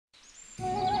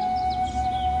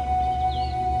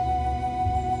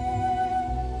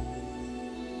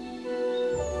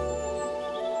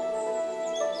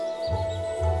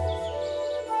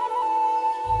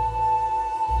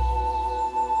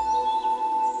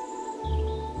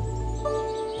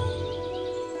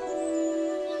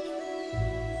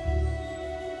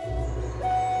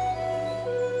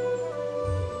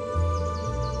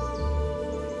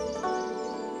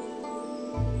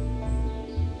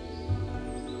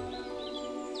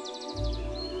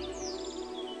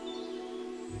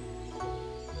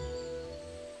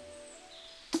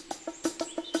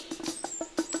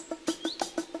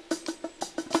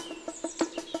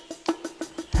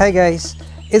Hi guys,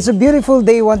 it's a beautiful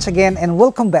day once again and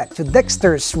welcome back to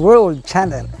Dexter's World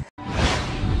channel.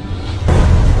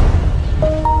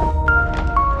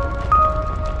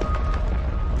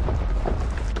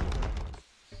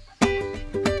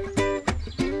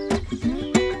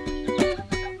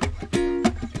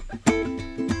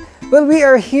 Well, we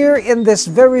are here in this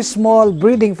very small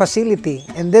breeding facility,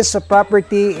 and this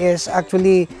property is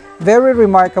actually very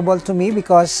remarkable to me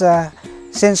because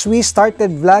since we started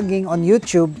vlogging on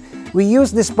YouTube, we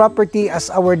use this property as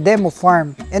our demo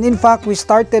farm. And in fact, we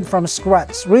started from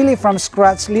scratch, really from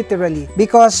scratch literally,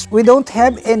 because we don't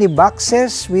have any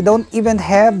boxes, we don't even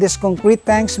have these concrete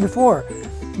tanks before.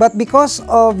 But because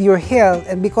of your help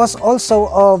and because also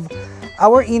of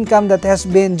our income that has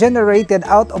been generated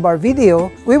out of our video,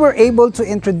 we were able to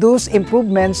introduce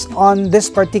improvements on this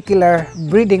particular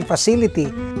breeding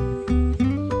facility.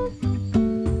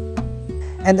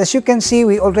 And as you can see,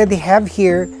 we already have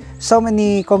here so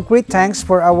many concrete tanks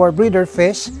for our breeder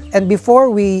fish. And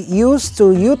before, we used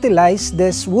to utilize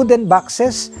these wooden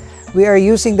boxes. We are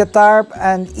using the tarp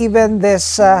and even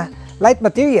this light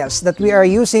materials that we are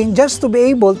using just to be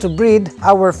able to breed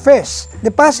our fish. The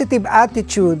positive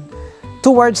attitude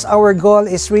towards our goal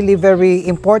is really very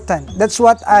important. That's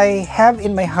what I have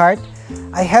in my heart.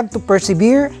 I have to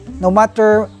persevere no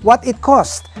matter what it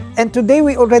costs. And today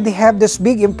we already have this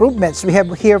big improvements. We have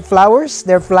here flowers,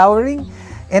 they're flowering.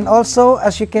 And also,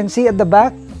 as you can see at the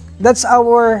back, that's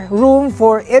our room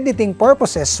for editing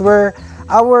purposes where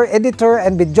our editor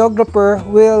and videographer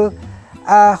will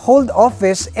hold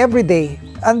office every day.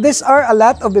 And these are a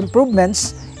lot of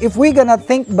improvements if we're gonna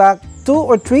think back 2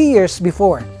 or 3 years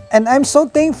before. And I'm so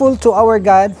thankful to our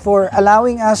God for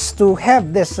allowing us to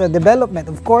have this development.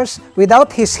 Of course,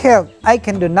 without His help, I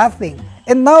can do nothing.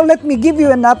 And now let me give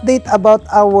you an update about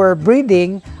our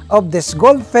breeding of this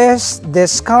goldfish,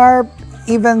 this carp,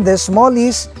 even the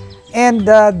smallies, and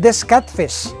this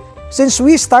catfish. Since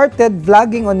we started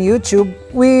vlogging on YouTube,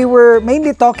 we were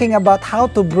mainly talking about how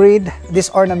to breed this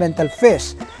ornamental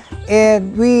fish.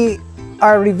 And we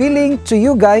are revealing to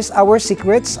you guys our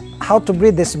secrets, how to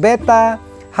breed this betta,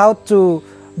 how to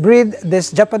breed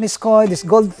this Japanese koi, this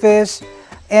goldfish,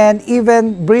 and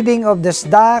even breeding of these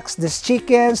ducks, these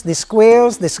chickens, these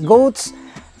quails, these goats,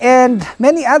 and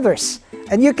many others.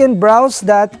 And you can browse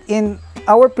that in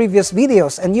our previous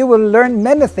videos and you will learn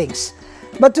many things.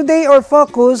 But today our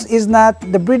focus is not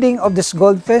the breeding of this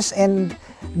goldfish and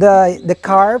the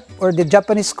carp or the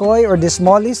Japanese koi or the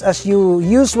smallies as you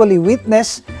usually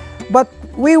witness, but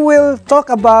we will talk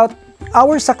about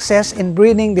our success in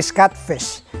breeding this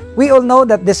catfish. We all know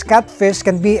that this catfish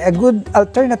can be a good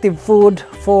alternative food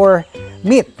for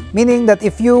meat, meaning that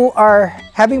if you are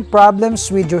having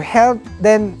problems with your health,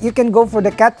 then you can go for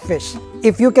the catfish.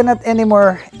 If you cannot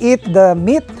anymore eat the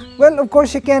meat, well, of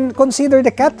course you can consider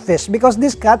the catfish because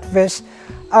these catfish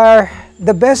are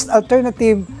the best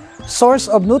alternative source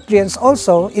of nutrients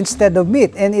also instead of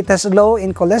meat, and it has low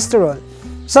in cholesterol.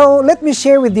 So let me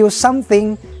share with you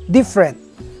something different.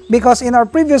 Because in our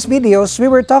previous videos, we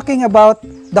were talking about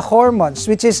the hormones,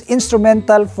 which is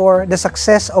instrumental for the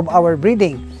success of our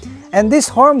breeding. And these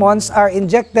hormones are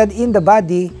injected in the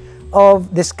body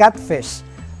of this catfish.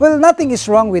 Well, nothing is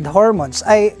wrong with hormones.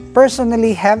 I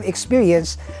personally have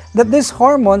experienced that these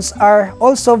hormones are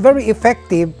also very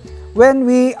effective when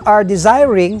we are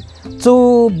desiring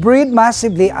to breed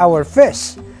massively our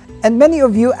fish. And many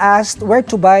of you asked where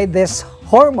to buy these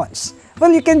hormones.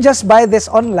 Well, you can just buy this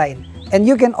online. And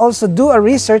you can also do a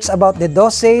research about the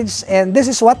dosage, and this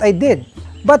is what I did.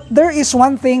 But there is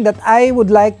one thing that I would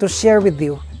like to share with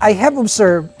you. I have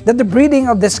observed that the breeding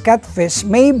of this catfish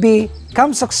may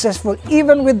become successful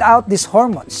even without these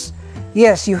hormones.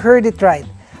 Yes, you heard it right.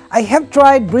 I have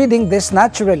tried breeding this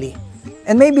naturally.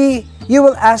 And maybe you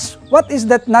will ask, what is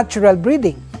that natural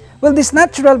breeding? Well, this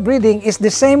natural breeding is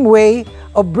the same way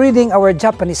of breeding our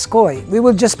Japanese koi. We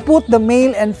will just put the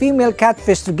male and female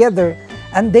catfish together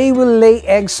and they will lay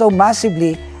eggs so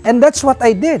massively, and that's what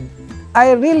I did.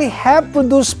 I really have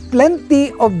produced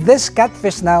plenty of this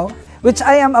catfish now, which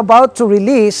I am about to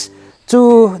release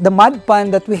to the mud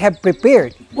pond that we have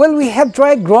prepared. Well, we have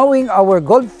tried growing our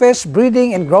goldfish,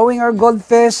 breeding and growing our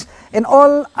goldfish, and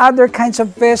all other kinds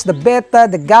of fish, the betta,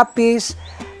 the guppies,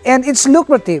 and it's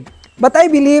lucrative. But I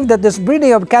believe that this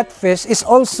breeding of catfish is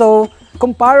also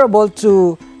comparable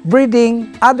to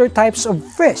breeding other types of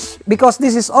fish because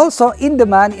this is also in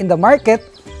demand in the market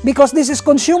because this is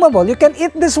consumable. You can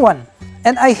eat this one.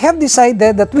 And I have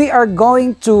decided that we are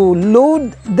going to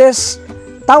load this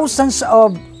thousands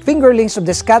of fingerlings of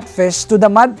this catfish to the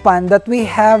mud pond that we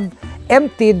have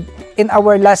emptied in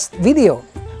our last video.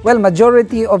 Well,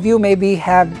 majority of you maybe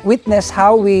have witnessed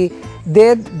how we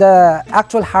did the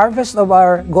actual harvest of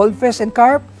our goldfish and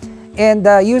carp, and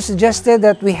you suggested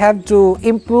that we have to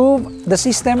improve the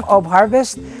system of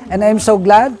harvest, and I'm so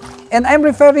glad. And I'm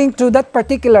referring to that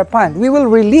particular pond. We will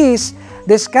release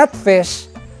this catfish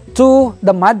to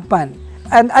the mud pond.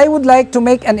 And I would like to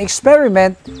make an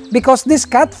experiment because this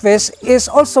catfish is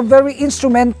also very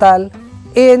instrumental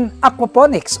in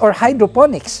aquaponics or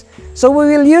hydroponics. So we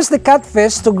will use the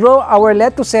catfish to grow our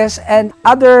lettuces and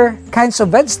other kinds of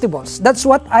vegetables. That's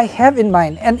what I have in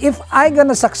mind. And if I'm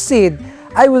gonna succeed,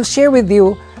 I will share with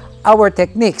you our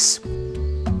techniques.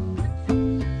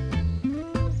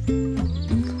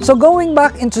 So going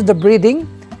back into the breeding,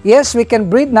 yes, we can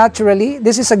breed naturally.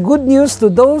 This is a good news to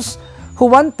those who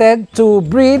wanted to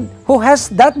breed, who has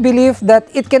that belief that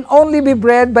it can only be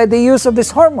bred by the use of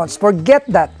these hormones. Forget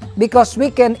that, because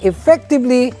we can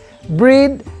effectively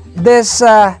breed this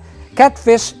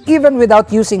catfish even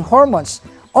without using hormones.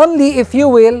 Only if you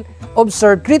will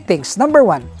observe three things. Number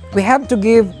one, we have to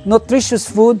give nutritious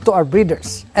food to our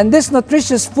breeders. And this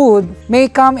nutritious food may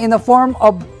come in a form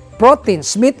of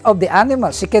proteins, meat of the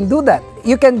animals. You can do that.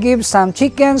 You can give some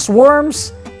chickens,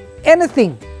 worms,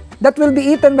 anything that will be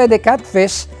eaten by the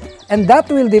catfish, and that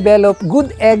will develop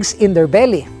good eggs in their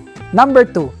belly. Number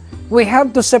two, we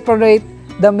have to separate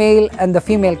the male and the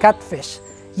female catfish.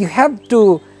 You have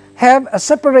to have a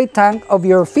separate tank of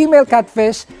your female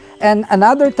catfish and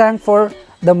another tank for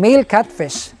the male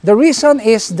catfish. The reason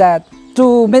is that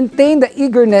to maintain the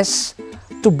eagerness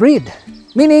to breed,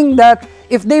 meaning that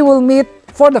if they will meet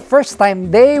for the first time,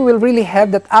 they will really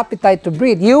have that appetite to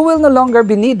breed. You will no longer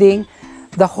be needing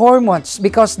the hormones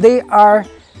because they are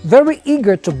very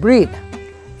eager to breed.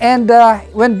 And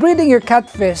when breeding your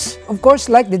catfish, of course,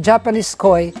 like the Japanese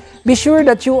koi, be sure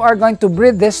that you are going to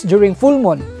breed this during full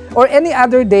moon or any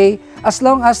other day as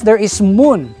long as there is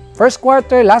moon. First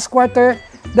quarter, last quarter,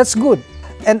 that's good.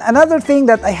 And another thing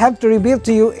that I have to reveal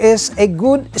to you is a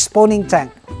good spawning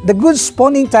tank. The good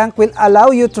spawning tank will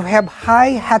allow you to have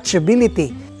high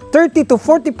hatchability. 30 to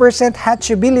 40%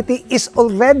 hatchability is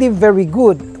already very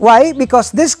good. Why?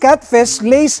 Because this catfish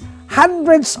lays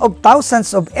hundreds of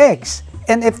thousands of eggs.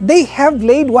 And if they have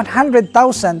laid 100,000,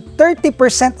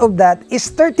 30% of that is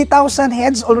 30,000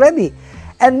 heads already.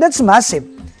 And that's massive.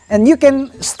 And you can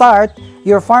start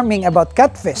your farming about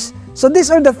catfish. So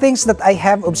these are the things that I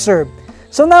have observed.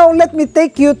 So now let me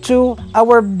take you to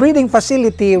our breeding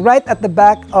facility right at the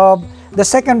back of the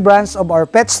second branch of our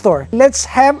pet store. Let's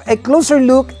have a closer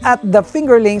look at the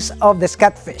fingerlings of this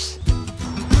catfish.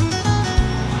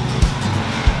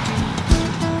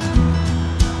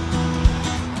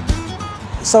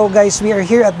 So guys, we are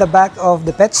here at the back of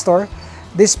the pet store.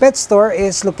 This pet store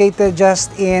is located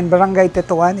just in Barangay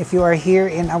Tetuan. If you are here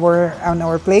in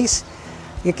our place,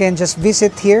 you can just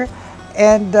visit here.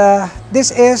 And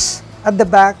this is at the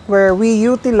back where we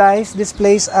utilize this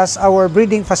place as our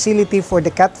breeding facility for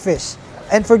the catfish.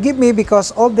 And forgive me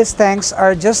because all these tanks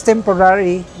are just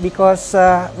temporary because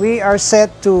we are set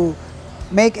to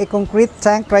make a concrete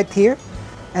tank right here.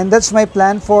 And that's my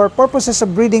plan for purposes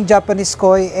of breeding Japanese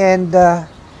koi and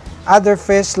other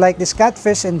fish like this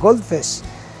catfish and goldfish.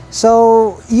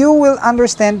 So you will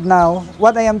understand now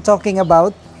what I am talking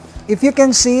about. If you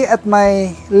can see at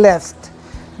my left,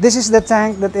 this is the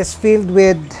tank that is filled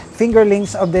with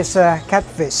fingerlings of this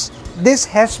catfish. This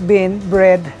has been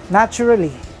bred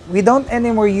naturally. We don't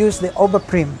anymore use the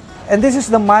ovaprim. And this is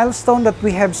the milestone that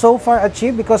we have so far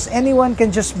achieved because anyone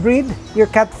can just breed your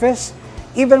catfish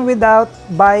even without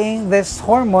buying this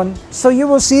hormone. So you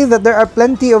will see that there are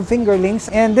plenty of fingerlings,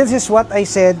 and this is what I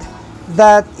said,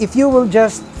 that if you will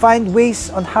just find ways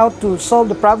on how to solve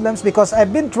the problems, because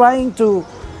I've been trying to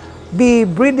be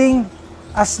breeding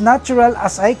as natural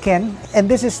as I can, and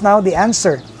this is now the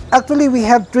answer. Actually, we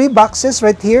have 3 boxes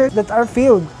right here that are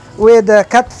filled with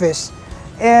catfish,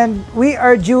 and we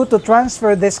are due to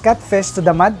transfer this catfish to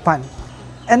the mud pond.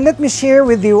 And let me share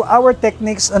with you our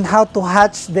techniques on how to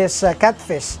hatch this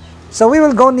catfish. So we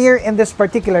will go near in this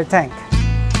particular tank.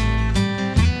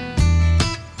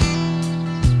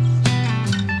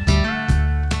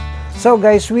 So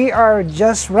guys, we are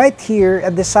just right here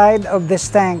at the side of this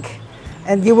tank.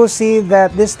 And you will see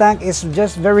that this tank is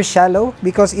just very shallow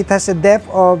because it has a depth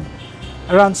of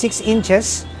around 6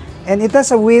 inches. And it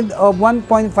has a width of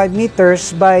 1.5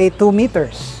 meters by 2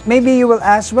 meters. Maybe you will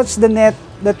ask, what's the net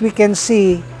that we can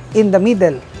see in the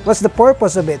middle? What's the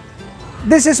purpose of it?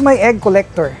 This is my egg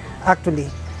collector,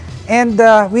 actually. And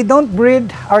we don't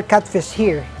breed our catfish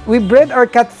here. We breed our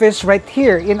catfish right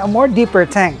here in a more deeper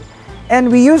tank.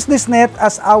 And we use this net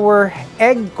as our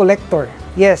egg collector.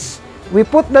 Yes, we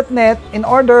put that net in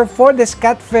order for this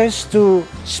catfish to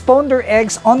spawn their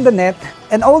eggs on the net.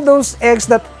 And all those eggs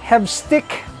that have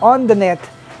stick on the net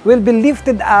will be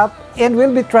lifted up and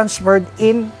will be transferred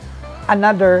in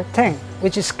another tank,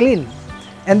 which is clean.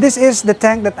 And this is the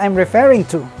tank that I'm referring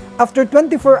to. After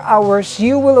 24 hours,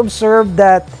 you will observe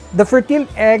that the fertile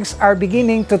eggs are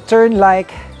beginning to turn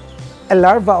like a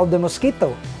larva of the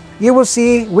mosquito. You will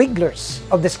see wigglers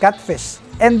of this catfish.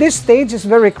 And this stage is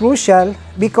very crucial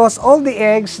because all the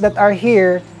eggs that are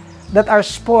here that are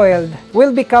spoiled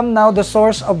will become now the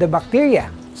source of the bacteria.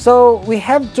 So we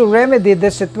have to remedy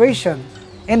this situation.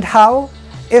 And how?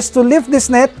 Is to lift this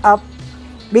net up,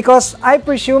 because I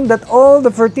presume that all the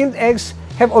fertile eggs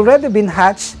have already been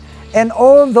hatched and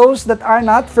all those that are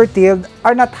not fertile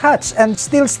are not hatched and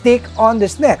still stick on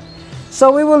this net.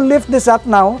 So we will lift this up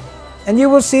now, and you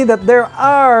will see that there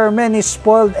are many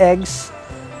spoiled eggs.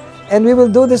 And we will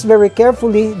do this very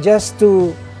carefully just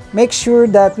to make sure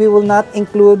that we will not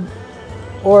include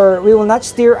or we will not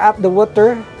stir up the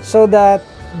water so that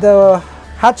the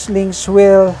hatchlings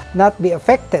will not be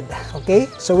affected. Okay,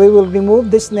 so we will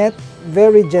remove this net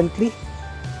very gently.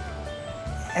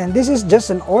 And this is just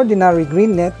an ordinary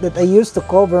green net that I used to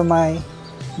cover my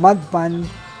mud pond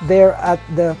there at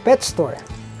the pet store.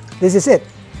 This is it.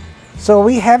 So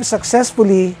we have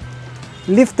successfully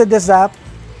lifted this up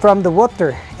from the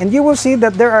water, and you will see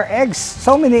that there are eggs,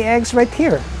 so many eggs right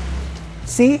here.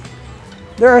 See,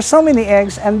 there are so many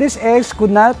eggs, and these eggs could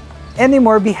not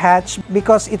anymore be hatched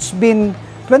because it's been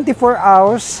 24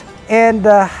 hours and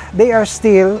they are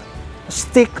still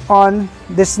stick on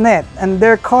this net, and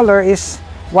their color is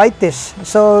whitish.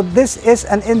 So this is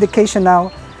an indication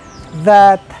now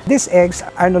that these eggs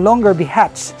are no longer be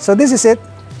hatched. So this is it.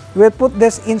 We'll put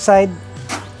this inside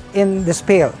in this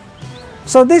pail.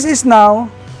 So this is now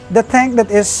the tank that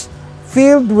is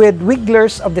filled with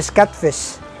wigglers of this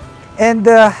catfish. And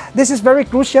this is very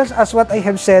crucial, as what I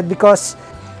have said, because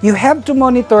you have to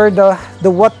monitor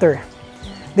the water.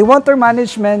 The water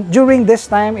management during this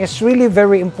time is really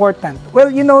very important. Well,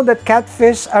 you know that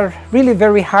catfish are really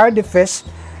very hardy fish,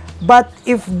 but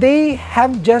if they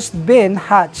have just been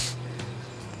hatched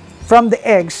from the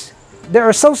eggs, they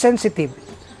are so sensitive.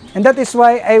 And that is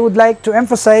why I would like to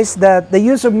emphasize that the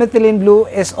use of methylene blue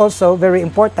is also very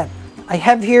important. I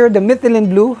have here the methylene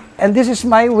blue, and this is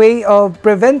my way of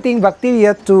preventing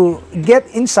bacteria to get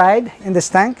inside in this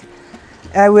tank.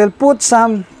 I will put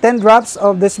some 10 drops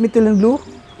of this methylene blue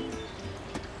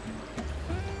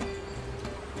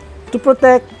to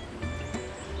protect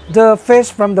the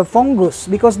fish from the fungus,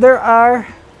 because there are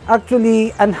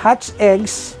actually unhatched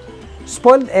eggs,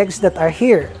 spoiled eggs that are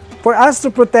here. For us to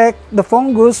protect the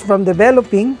fungus from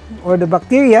developing, or the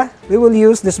bacteria, we will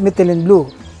use this methylene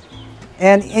blue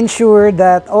and ensure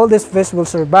that all these fish will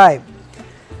survive.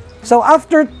 So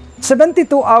after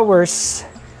 72 hours,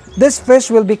 this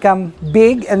fish will become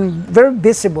big and very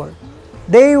visible.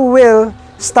 They will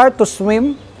start to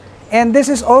swim, and this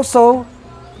is also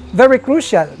very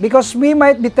crucial because we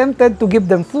might be tempted to give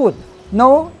them food.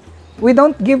 No, we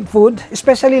don't give food,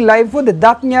 especially live food, the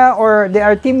Daphnia or the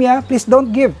Artemia, please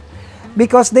don't give,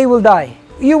 because they will die.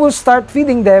 You will start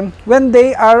feeding them when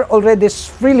they are already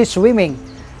freely swimming,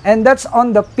 and that's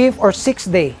on the 5th or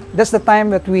 6th day. That's the time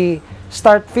that we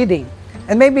start feeding.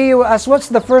 And maybe you ask, what's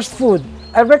the first food?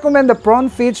 I recommend the prawn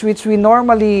feeds, which we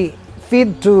normally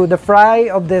feed to the fry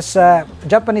of this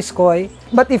Japanese koi.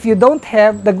 But if you don't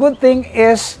have, the good thing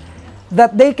is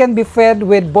that they can be fed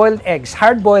with boiled eggs,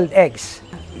 hard-boiled eggs.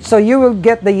 So you will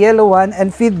get the yellow one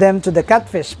and feed them to the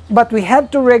catfish. But we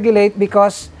have to regulate,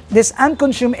 because these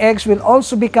unconsumed eggs will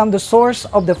also become the source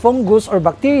of the fungus or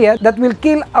bacteria that will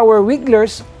kill our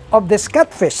wigglers of this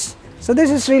catfish. So this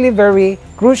is really very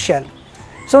crucial.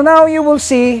 So now you will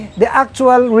see the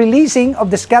actual releasing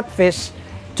of this catfish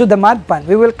to the mud pond.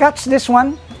 We will catch this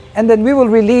one, and then we will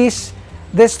release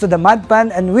this to the mud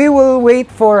pond, and we will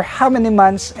wait for how many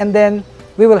months, and then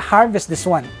we will harvest this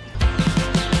one.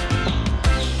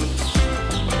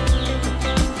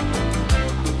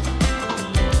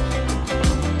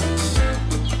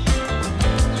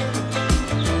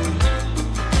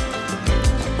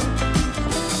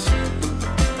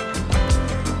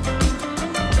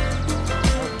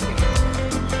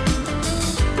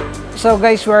 So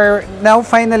guys, we're now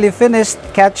finally finished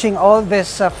catching all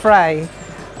this fry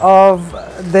of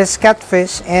this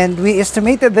catfish, and we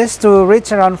estimated this to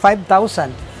reach around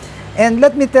 5,000. And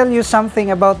let me tell you something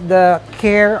about the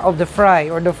care of the fry,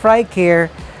 or the fry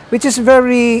care, which is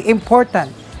very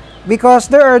important, because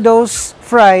there are those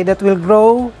fry that will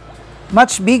grow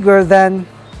much bigger than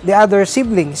the other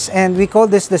siblings, and we call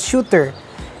this the shooter.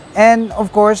 And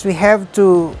of course, we have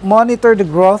to monitor the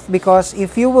growth, because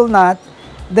if you will not,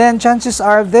 then chances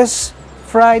are this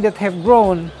fry that have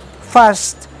grown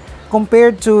fast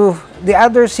compared to the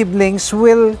other siblings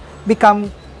will become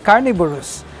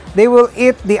carnivorous. They will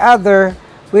eat the other,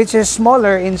 which is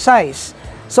smaller in size.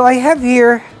 So I have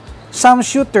here some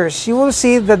shooters. You will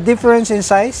see the difference in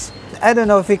size. I don't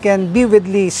know if you can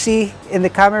vividly see in the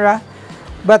camera,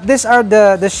 but these are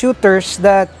the shooters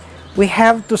that we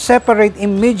have to separate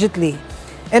immediately.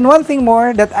 And one thing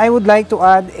more that I would like to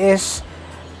add is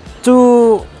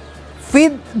to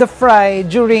feed the fry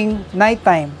during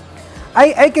nighttime.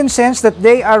 I can sense that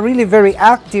they are really very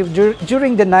active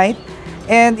during the night,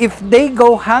 and if they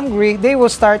go hungry, they will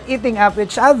start eating up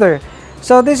each other.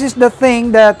 So this is the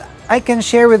thing that I can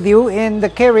share with you in the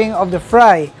caring of the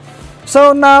fry.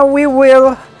 So now we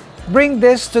will bring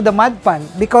this to the mud pan,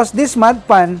 because this mud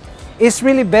pan is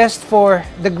really best for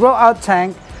the grow out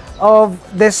tank of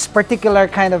this particular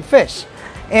kind of fish.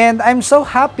 And I'm so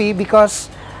happy because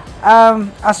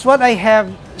as what I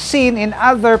have seen in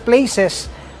other places,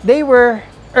 they were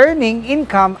earning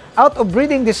income out of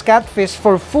breeding this catfish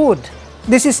for food.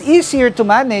 This is easier to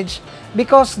manage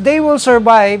because they will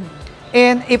survive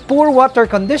in a poor water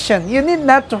condition. You need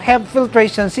not to have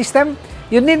filtration system.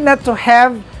 You need not to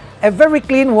have a very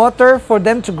clean water for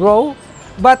them to grow,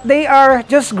 but they are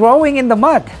just growing in the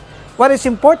mud. What is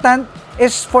important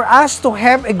is for us to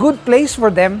have a good place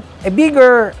for them, a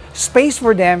bigger space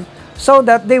for them, so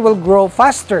that they will grow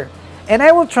faster. And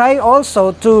I will try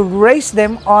also to raise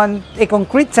them on a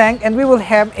concrete tank, and we will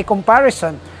have a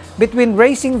comparison between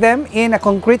raising them in a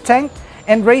concrete tank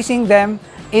and raising them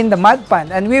in the mud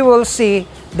pan. And we will see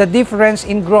the difference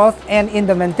in growth and in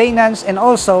the maintenance, and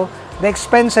also the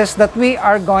expenses that we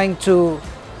are going to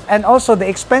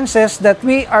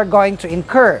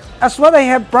incur. As what I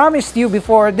have promised you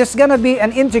before, this is gonna be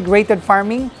an integrated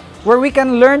farming where we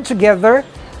can learn together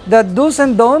the do's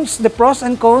and don'ts, the pros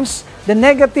and cons, the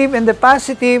negative and the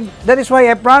positive. That is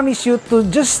why I promise you to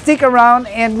just stick around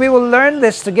and we will learn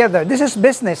this together. This is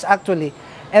business actually,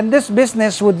 and this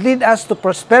business would lead us to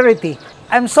prosperity.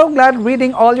 I'm so glad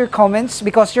reading all your comments,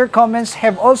 because your comments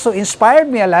have also inspired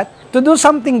me a lot to do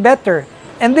something better.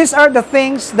 And these are the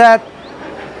things that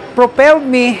propelled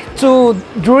me to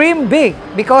dream big,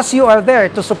 because you are there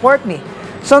to support me.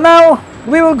 So now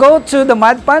we will go to the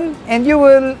mud pan and you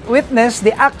will witness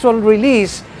the actual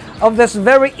release of this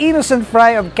very innocent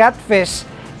fry of catfish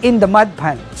in the mud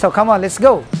pan. So come on, let's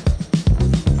go.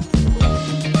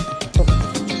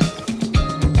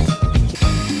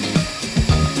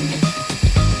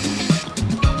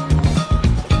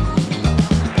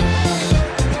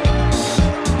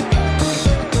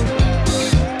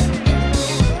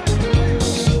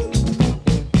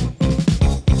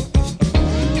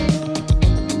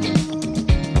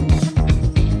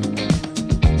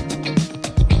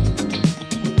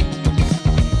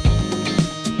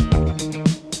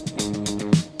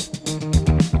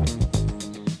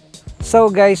 So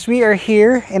guys, we are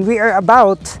here and we are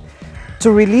about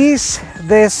to release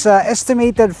this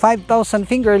estimated 5,000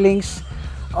 fingerlings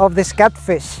of this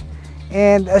catfish.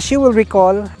 And as you will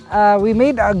recall, we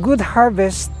made a good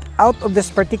harvest out of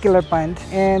this particular pond,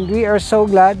 and we are so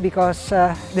glad because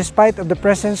despite of the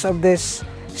presence of this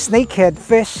snakehead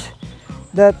fish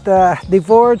that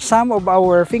devoured some of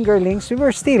our fingerlings, we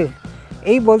were still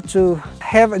able to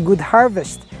have a good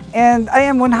harvest. And I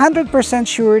am 100%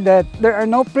 sure that there are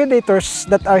no predators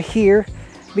that are here,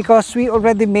 because we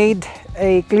already made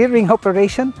a clearing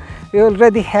operation. We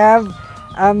already have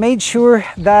made sure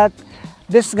that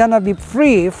this is gonna be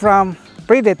free from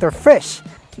predator fish.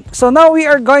 So now we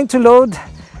are going to load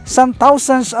some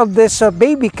thousands of this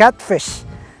baby catfish,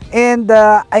 and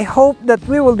I hope that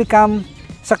we will become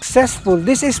successful.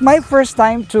 This is my first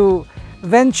time to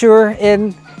venture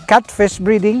in catfish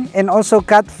breeding and also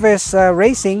catfish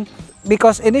raising,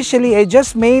 because initially I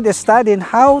just made a study on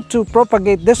how to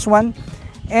propagate this one,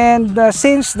 and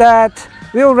since that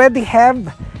we already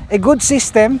have a good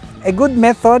system, a good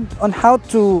method on how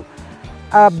to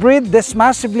breed this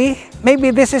massively,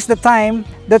 maybe this is the time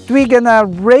that we're gonna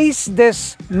raise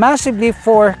this massively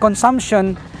for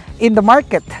consumption in the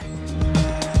market.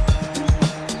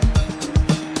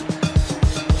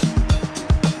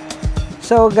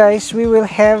 So guys, we will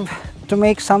have to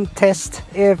make some test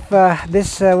if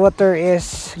this water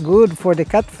is good for the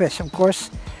catfish. Of course,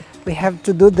 we have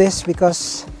to do this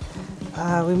because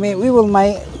we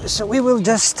will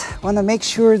just want to make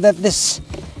sure that this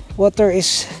water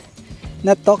is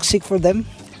not toxic for them.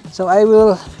 So I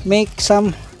will make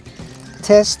some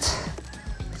test.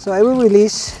 So I will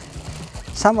release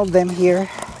some of them here,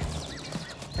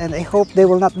 and I hope they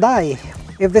will not die.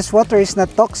 If this water is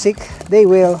not toxic, they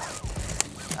will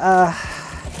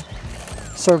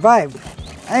survive.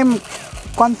 I'm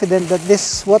confident that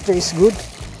this water is good.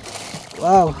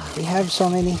 Wow, we have so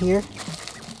many here.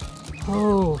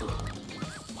 Oh,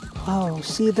 wow,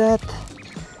 see that?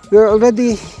 We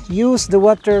already used the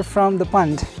water from the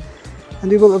pond, and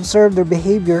we will observe their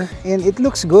behavior, and it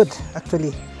looks good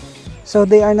actually. So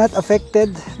they are not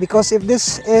affected, because if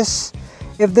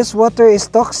this water is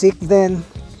toxic, then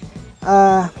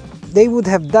they would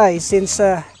have died, since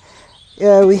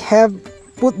we have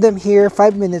put them here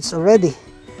 5 minutes already.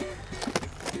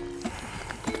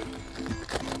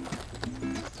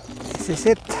 This is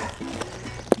it.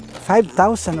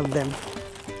 5,000 of them,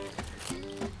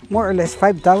 more or less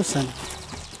 5,000.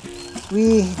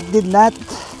 We did not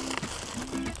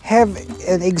have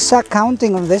an exact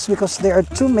counting of this because there are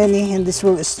too many and this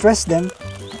will stress them.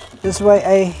 That's why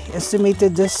I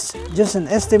estimated just an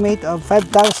estimate of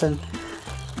 5,000.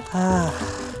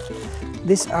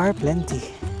 These are plenty.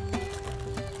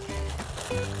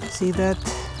 See that?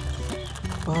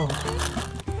 Wow.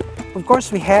 Of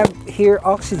course, we have here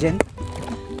oxygen.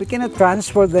 We cannot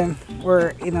transfer them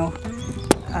or, you know,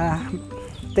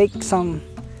 take some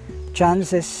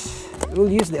chances.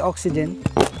 We'll use the oxygen.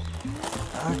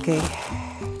 Okay.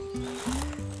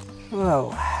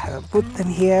 Wow. I'll put them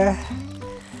here,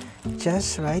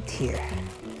 just right here.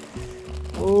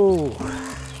 Oh.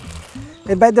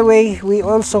 And by the way, we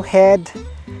also had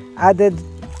added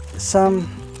some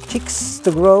chicks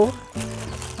to grow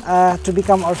to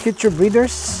become our future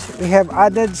breeders. We have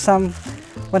added some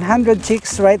 100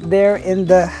 chicks right there in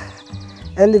the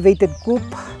elevated coop.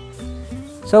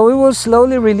 So we will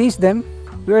slowly release them.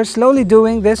 We are slowly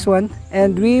doing this one,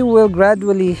 and we will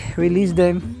gradually release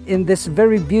them in this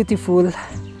very beautiful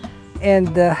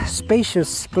and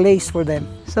spacious place for them.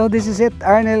 So this is it.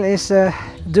 Arnel is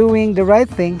doing the right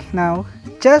thing now,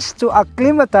 just to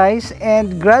acclimatize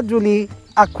and gradually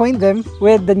acquaint them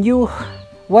with the new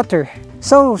water.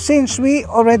 So since we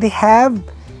already have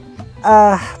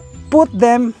put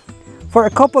them for a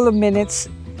couple of minutes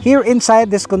here inside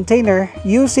this container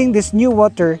using this new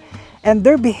water, and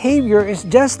their behavior is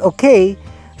just okay,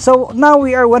 so now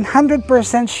we are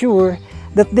 100% sure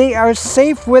that they are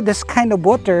safe with this kind of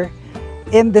water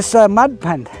in this mud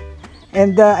pond,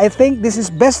 and I think this is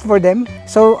best for them.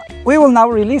 So we will now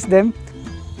release them.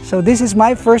 So this is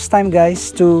my first time,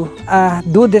 guys, to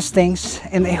do these things,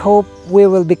 and I hope we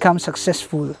will become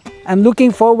successful. I'm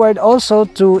looking forward also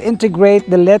to integrate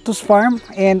the lettuce farm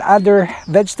and other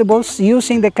vegetables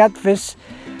using the Catfish,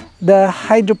 the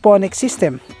hydroponic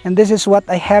system. And this is what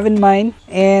I have in mind,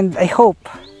 and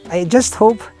I just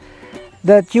hope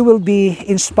that you will be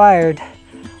inspired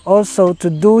also to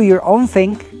do your own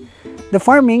thing. The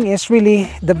farming is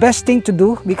really the best thing to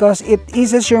do because it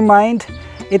eases your mind,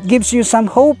 it gives you some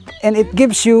hope, and it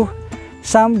gives you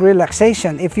some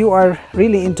relaxation if you are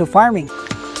really into farming.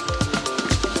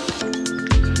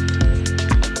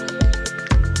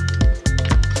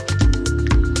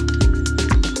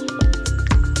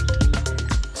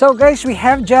 So guys, we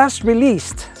have just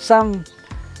released some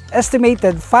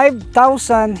estimated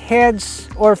 5,000 heads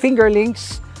or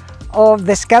fingerlings of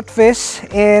this catfish,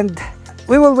 and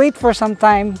we will wait for some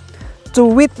time to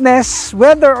witness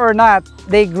whether or not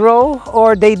they grow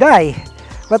or they die.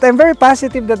 But I'm very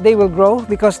positive that they will grow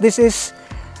because this is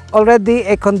already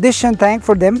a conditioned tank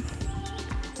for them,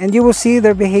 and you will see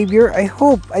their behavior.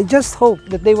 I just hope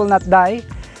that they will not die,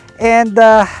 and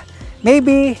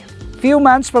maybe few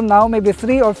months from now, maybe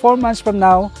 3 or 4 months from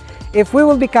now, if we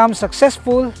will become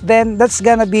successful, then that's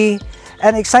gonna be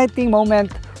an exciting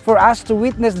moment for us to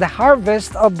witness the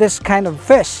harvest of this kind of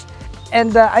fish.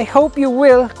 And I hope you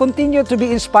will continue to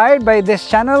be inspired by this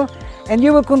channel, and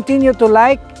you will continue to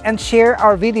like and share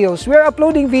our videos. We are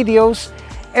uploading videos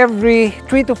every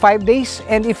 3 to 5 days,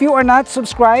 and if you are not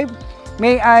subscribed,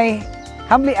 may I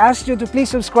humbly ask you to please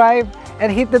subscribe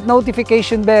and hit that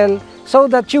notification bell so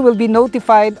that you will be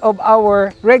notified of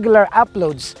our regular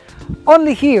uploads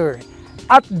only here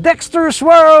at Dexter's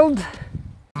World.